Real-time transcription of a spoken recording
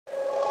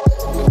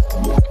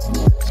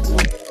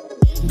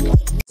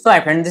So hi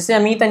friend, this is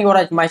Amit and you are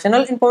at my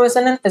channel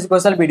Information and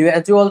Educational Video.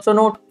 As you also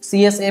know,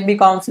 CSAB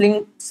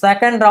counseling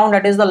second round,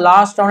 that is the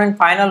last round and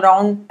final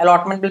round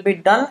allotment will be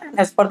done. And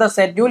as per the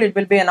schedule, it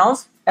will be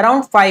announced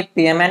around 5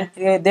 p.m.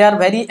 and they are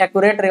very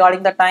accurate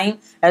regarding the time.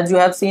 As you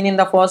have seen in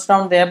the first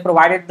round, they have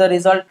provided the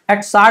result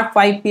at sharp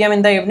 5 p.m.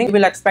 in the evening. We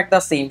will expect the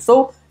same.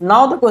 So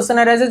now the question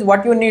arises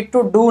what you need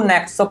to do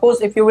next.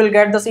 Suppose if you will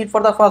get the seat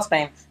for the first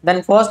time,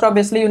 then first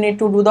obviously you need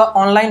to do the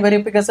online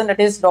verification, that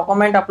is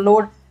document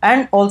upload,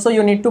 and also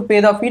you need to pay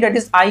the fee, that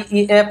is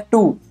iiit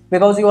 2,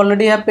 because you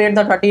already have paid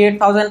the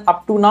 38,000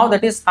 up to now,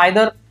 that is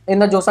either in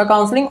the JOSA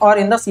counseling or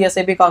in the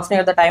CSAB counseling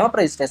at the time of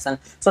registration.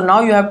 So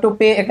now you have to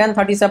pay again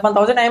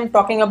 37,000. I am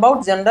talking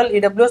about general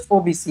EWS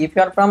OBC. If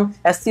you are from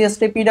SC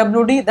ST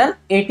PWD, then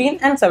 18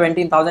 and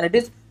 17,000. It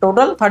is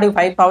total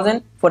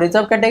 35,000 for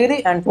reserve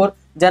category, and for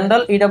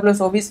general EWS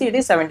OBC it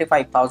is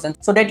 75,000.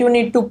 So that you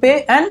need to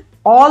pay, and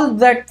all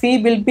that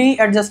fee will be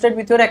adjusted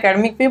with your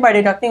academic fee by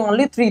deducting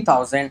only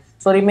 3,000.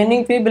 So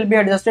remaining fee will be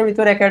adjusted with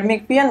your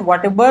academic fee, and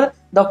whatever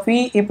the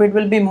fee, if it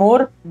will be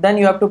more, then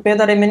you have to pay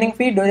the remaining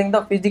fee during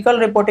the physical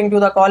reporting to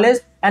the college.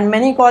 And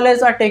many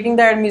colleges are taking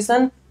the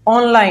admission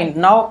online.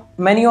 Now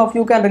many of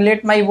you can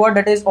relate my word,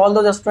 that is all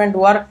those students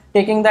who are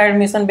taking the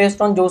admission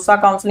based on JOSA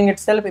counseling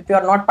itself. If you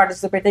are not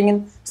participating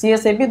in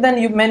CSAB,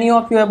 then many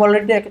of you have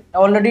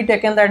already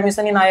taken the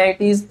admission in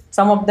IITs.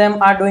 Some of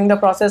them are doing the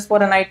process for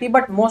NIT,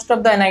 but most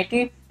of the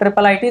NIT,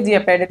 triple IT,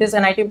 GFI, that is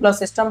NIT plus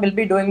system, will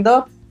be doing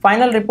the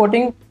final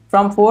reporting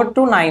from 4th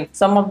to 9th.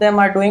 Some of them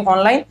are doing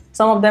online,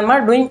 some of them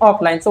are doing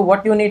offline. So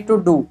what you need to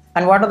do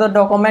and what are the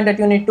documents that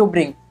you need to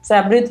bring? So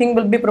everything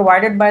will be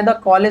provided by the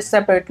college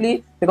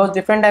separately, because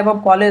different type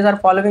of colleges are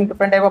following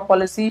different type of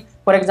policy.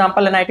 For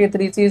example, NIT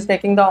 3C is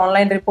taking the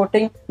online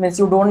reporting, means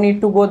you don't need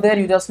to go there,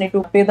 you just need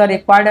to pay the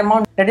required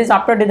amount, that is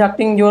after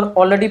deducting your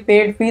already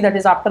paid fee, that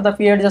is after the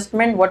fee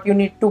adjustment. What you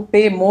need to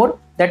pay more,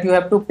 that you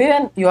have to pay,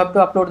 and you have to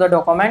upload the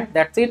document.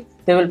 That's it.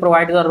 They will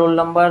provide the roll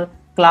number,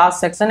 class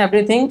section,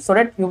 everything, so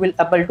that you will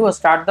able to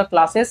start the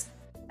classes.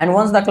 And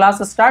once the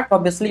class start,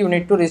 obviously you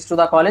need to reach to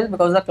the college,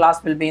 because the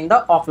class will be in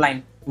the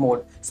offline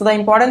mode. So the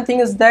important thing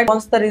is that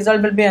once the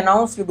result will be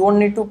announced, you don't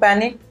need to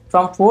panic.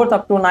 From 4th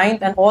up to 9th,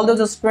 and all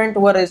those students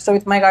who are registered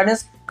with my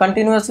guidance,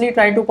 continuously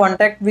try to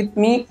contact with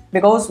me,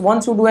 because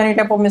once you do any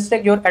type of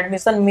mistake, your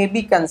admission may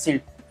be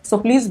cancelled. So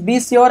please be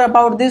sure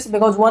about this,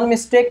 because one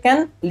mistake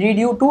can lead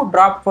you to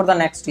drop for the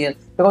next year,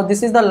 because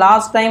this is the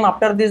last time.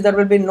 After this there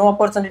will be no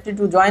opportunity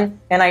to join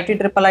NIT,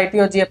 triple IT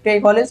or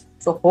GFTI college.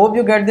 So hope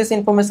you get this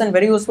information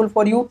very useful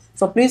for you.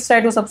 So please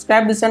try to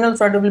subscribe this channel,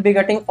 so that you will be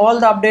getting all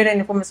the update and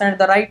information at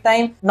the right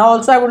time. Now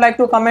also I would like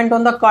to comment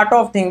on the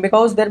cutoff thing,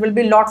 because there will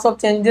be lots of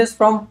changes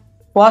from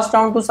first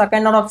round to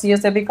second round of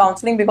CSAB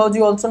counseling, because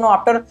you also know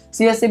after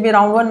CSAB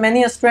round 1,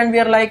 many students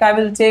were like, I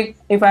will check,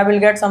 if I will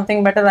get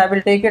something better I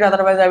will take it,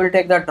 otherwise I will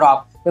take the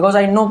drop. Because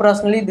I know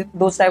personally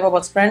those type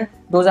of students,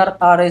 those are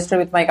registered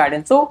with my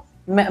guidance. So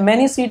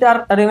many seats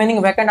are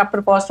remaining vacant after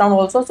first round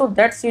also, so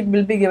that seat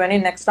will be given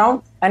in next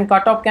round, and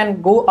cutoff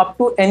can go up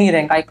to any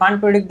rank. I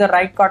can't predict the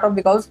right cutoff,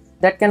 because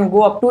that can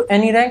go up to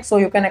any rank, so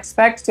you can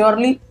expect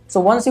surely. So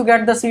once you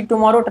get the seat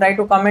tomorrow, try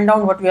to comment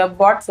down what you have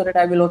got, so that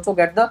I will also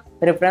get the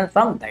reference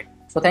from that.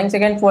 So thanks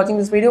again for watching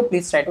this video.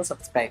 Please try to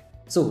subscribe.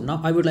 So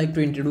now I would like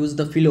to introduce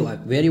the Philo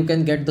app, where you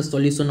can get the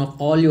solution of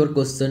all your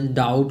question,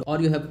 doubt, or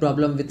you have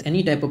problem with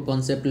any type of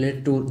concept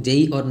related to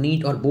JEE or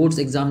NEET or boards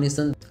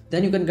examination.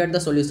 Then you can get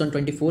the solution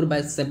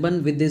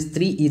 24/7 with these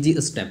 3 easy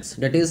steps.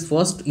 That is,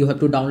 first you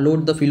have to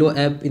download the Philo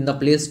app in the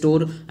Play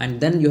Store,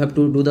 and then you have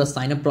to do the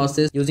sign up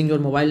process using your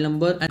mobile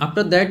number. And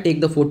after that,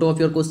 take the photo of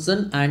your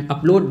question and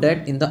upload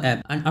that in the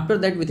app. And after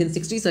that, within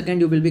 60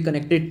 seconds, you will be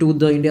connected to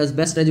the India's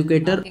best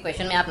educator.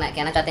 Question में आप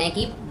कहना चाहते हैं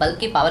कि bulb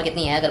की power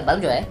कितनी है। अगर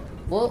बल्ब जो है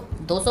वो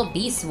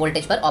 220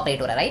 वोल्टेज पर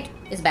ऑपरेट हो रहा है,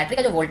 राइट। इस बैटरी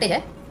का जो वोल्टेज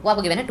है वो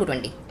आपको गिवन है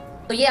 220।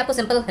 तो ये आपको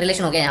सिंपल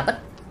रिलेशन हो गया यहाँ पर।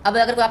 अब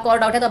अगर कोई आपको और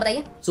डाउट है तो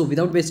बताइए। So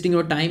without wasting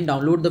your time,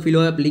 download the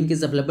Philo app. Link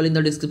is available in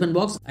the description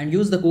box and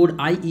use the code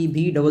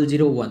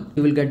IEB001.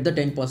 You will get the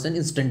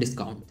 10% instant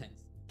discount. Thanks.